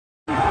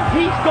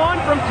He's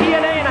gone from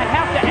TNA, and I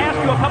have to ask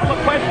you a couple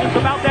of questions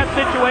about that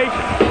situation.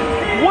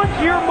 What's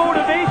your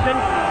motivation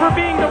for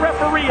being the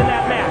referee in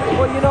that match?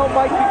 Well, you know,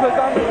 Mike, because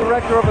I'm the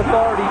director of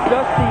authority,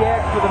 Dusty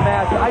asked for the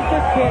match. I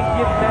just can't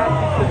give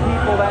matches to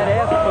people that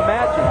ask for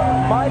matches.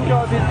 My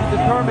job is to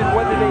determine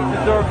whether they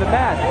deserve the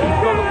match.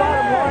 So the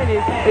bottom line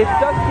is, if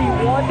Dusty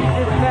wanted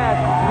this match,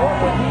 what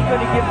was he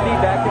going to give me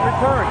back in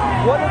return?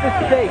 What are the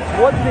stakes?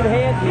 What's in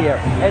hand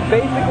here? And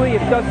basically,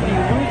 if Dusty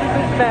loses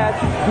this match,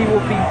 he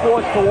will be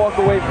forced to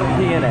walk away from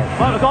TNA.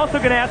 Well, I was also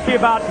going to ask you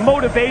about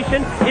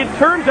motivation in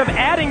terms of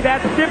adding that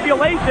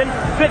stipulation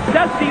that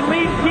Dusty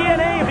leaves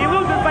TNA if he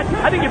loses, but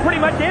I think you pretty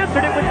much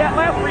answered it with that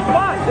last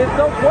response. There's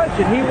no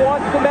question. He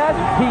wants the match.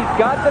 He's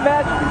got the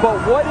match. But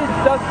what is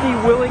Dusty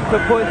willing to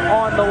put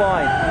on the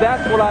line?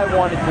 That's what I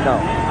wanted to know.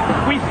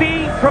 We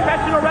see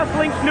professional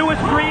wrestling's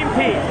newest dream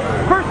team.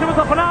 First it was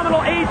a phenomenal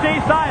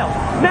AJ Styles.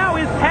 Now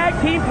his tag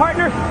team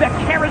partner, the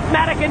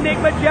charismatic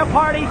enigma Jeff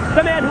Hardy,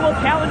 the man who will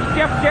challenge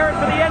Jeff Jarrett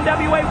for the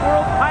NWA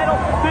World title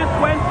this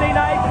Wednesday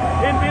night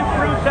in Vince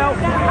Russo.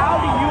 How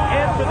do you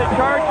answer the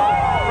charge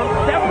from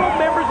several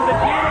members of the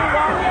TNA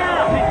roster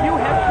that you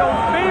have shown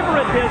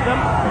favoritism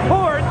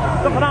towards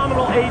the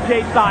phenomenal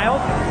AJ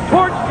Styles,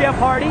 towards Jeff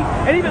Hardy,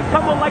 and even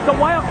someone like the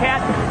Wildcat,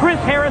 Chris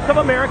Harris of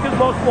America's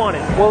Most Wanted?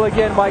 Well,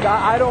 again, Mike,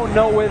 I don't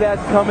know where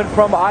that's coming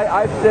from.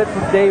 I've said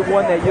from day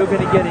one that you're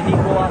going to get an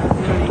equal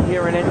opportunity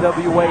here in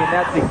NWA, and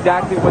that's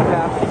exactly what's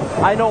happening.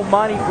 I know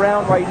Monty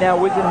Brown right now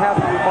isn't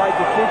happy with my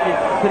decision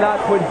to not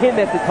put him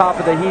at the top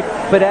of the heap,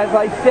 but as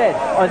I said,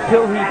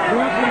 until he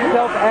proves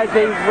himself as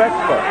a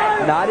wrestler,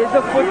 not as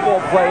a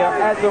football player,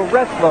 as a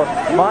wrestler,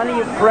 Monty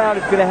Brown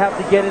is going to have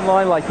to get in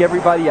line like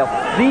everybody else.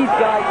 These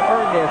guys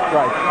earned their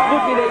stripes.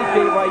 Look at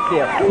AJ right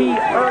there. He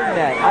earned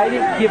that. I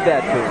didn't give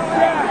that to him.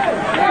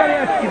 I got to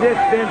ask you this,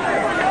 Vince.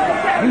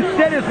 You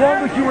said as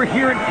long as you were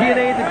here in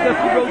TNA that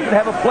Dusty Rhodes would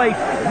have a place.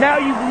 Now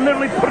you've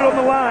literally put it on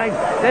the line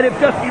that if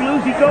Dusty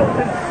loses, he goes.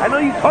 And I know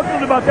you talked to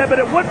him about that, but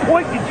at what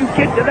point did you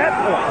get to that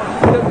point?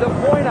 The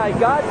point I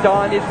got,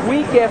 Don, is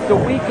week after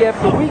week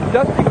after week,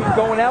 Dusty was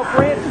going out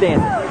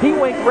grandstanding. He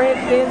went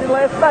grandstanding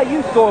last night. You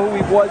saw who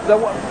he was.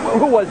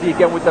 Who was he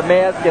again with the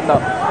mask and the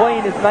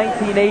playing his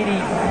 1980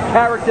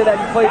 character that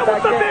he played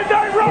back then?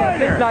 Midnight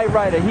Rider! Yeah, Midnight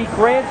Rider. He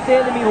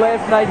grandstanded me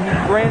last night.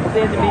 He's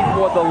grandstanding me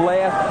for the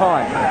last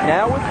time.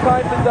 Now it's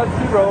time for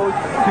Dusty Rhodes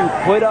to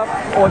put up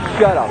or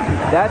shut up.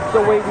 That's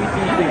the way we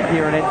do things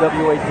here in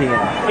NWA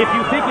TNA. If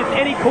you think it's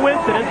any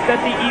coincidence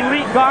that the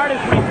Elite Guard, as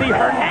we see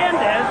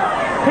Hernandez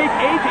take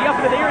AJ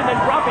up into the air and then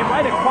drop him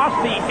right across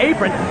the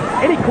apron,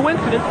 any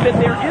coincidence that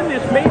they're in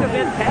this main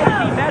event tag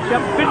team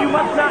matchup, then you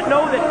must not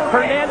know that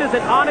Hernandez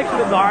and Onyx of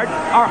the Guard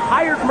are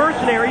hired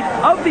mercenaries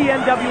of the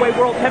NWA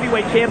World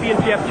Heavyweight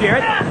Champion Jeff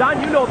Jarrett. Don,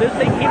 you know this.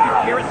 They came to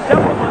Jarrett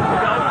several months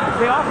ago.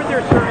 They offered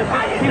their services.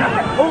 He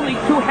was only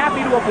too happy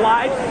to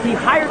oblige. He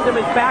hired them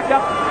as backup.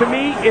 To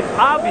me, it's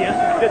obvious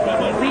that the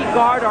Elite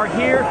Guard are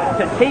here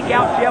to take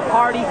out Jeff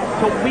Hardy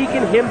to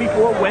weaken him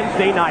before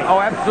Wednesday night.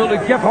 Oh,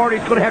 absolutely. Jeff Hardy's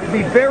going to have to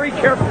be very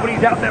careful when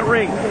he's out in that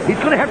ring. He's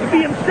going to have to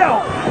be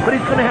himself, but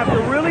he's going to have to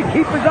really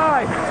keep his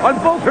eye on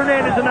both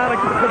Hernandez and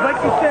Onyx, because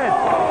like you said,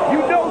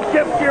 you know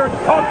Jeff Jarrett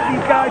talks to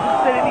these guys and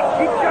said any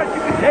cheap shots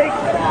you can take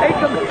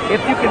them.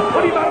 If you can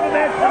put him out of the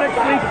match for next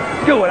week,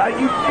 do it.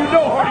 You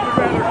know Hardy would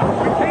rather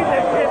retain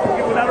that chance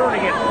without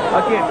earning it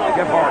against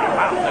Jeff Hardy.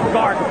 Wow, the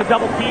Guard with the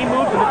double team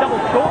moves and the double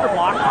shoulder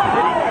block.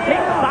 Then he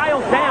takes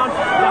Styles down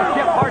while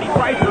Jeff Hardy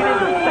tries to get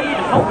into the stage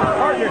and help his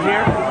partner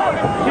here.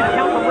 Should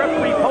count the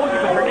referee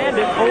posing, but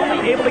Hernandez only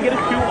able to get a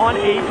 2 on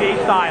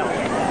AJ Styles.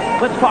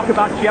 Let's talk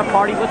about Jeff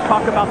Hardy. Let's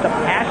talk about the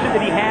passion that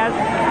he has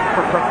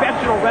for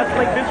professional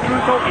wrestling. Vince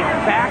Russo is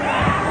back.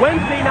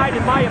 Wednesday night,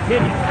 in my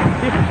opinion,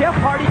 if Jeff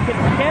Hardy can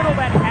channel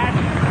that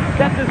passion,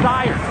 that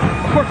desire,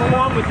 of course,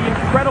 along with the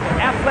incredible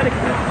athletic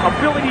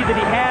ability that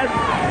he has,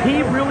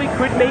 he really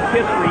could make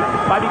history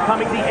by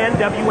becoming the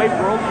NWA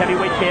World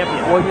Heavyweight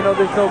Champion. Well, you know,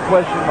 there's no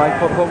question, Mike,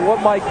 but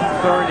what my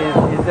concern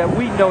is that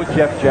we know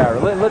Jeff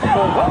Jarrett. Let's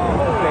go.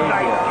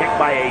 Nice kick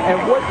by AJ. And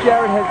what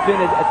Jarrett has been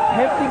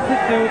attempting to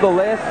do the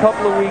last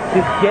couple of weeks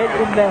is get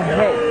in the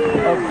head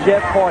of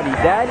Jeff Hardy.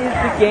 That is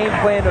the game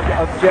plan of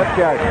Jeff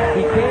Jarrett.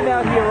 He came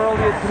out here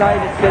earlier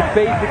tonight and said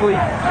basically,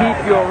 keep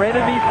your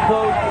enemies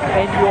close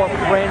and your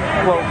friends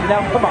close.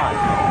 Now, come on.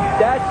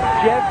 That's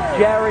Jeff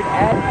Jarrett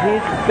at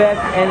his best,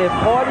 and if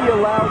Hardy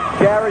allows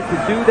Jarrett to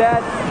do that,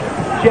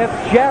 Jeff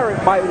Jarrett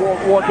might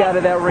walk out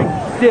of that ring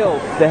still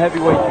the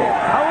heavyweight champion.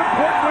 How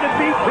important would it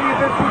be to you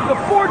if it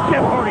was for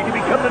Jeff Hardy to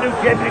become the new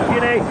champion of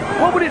TNA?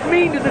 What would it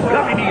mean to this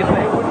company, do you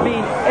think? It would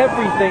mean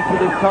everything to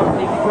this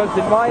company because,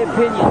 in my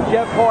opinion,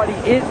 Jeff Hardy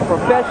is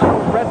professional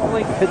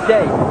wrestling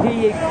today.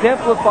 He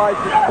exemplifies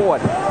the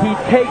sport. He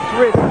takes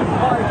risks. He's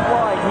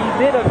high-flying.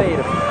 He's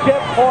innovative.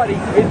 Jeff Hardy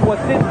is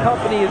what this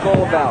company is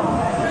all about.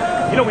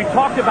 You know, we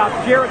talked about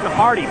Jarrett and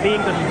Hardy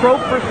being the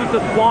stroke versus the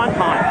swanton.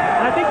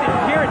 And I think that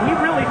Jarrett, he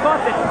really thought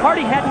that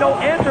Hardy had no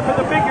answer for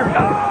the figure.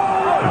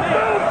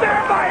 move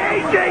there by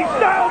AJ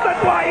Styles.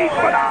 That's why he's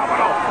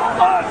phenomenal.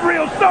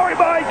 Unreal. Sorry,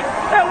 Mike.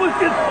 That was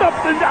just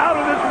something out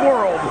of this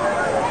world.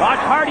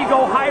 Watch Hardy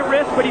go high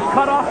risk, but he's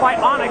cut off by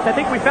Onyx. I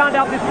think we found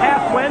out this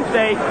past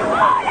Wednesday.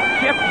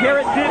 Jeff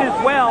Jarrett did as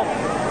well.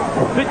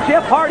 But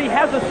Jeff Hardy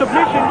has a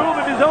submission move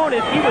of his own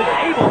as he was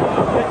able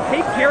to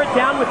take Jarrett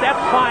down with that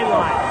spine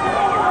line.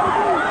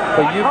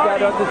 But you've got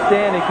to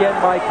understand, again,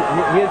 Mike,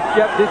 here's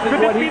Jeff. This is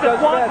what he does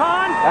best.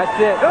 That's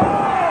it. Oh,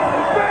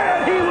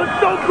 man, he was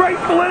so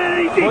graceful in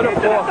it. He Put a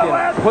fork in.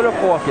 Put a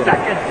fork in.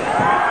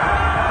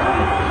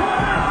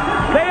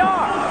 They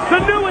are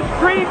the newest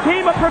dream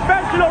team of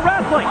professional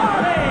wrestling.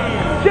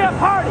 Jeff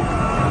Hardy,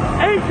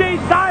 AJ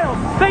Styles,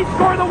 they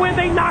score the win.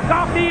 They knock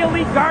off the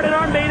Elite Guard in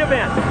our main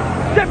event.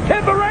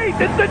 September 8th,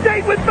 it's the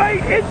date with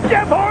fate. It's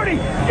Jeff Hardy,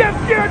 Jeff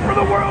Jarrett for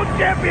the World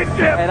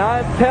Championship. And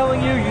I'm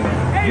telling you,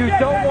 you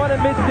don't want to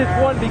miss this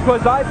one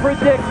because I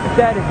predict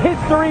that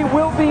history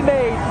will be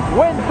made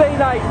Wednesday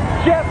night.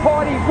 Jeff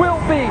Hardy will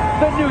be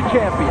the new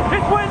champion.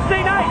 It's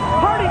Wednesday night.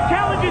 Hardy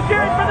challenges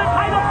Jarrett for the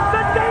title.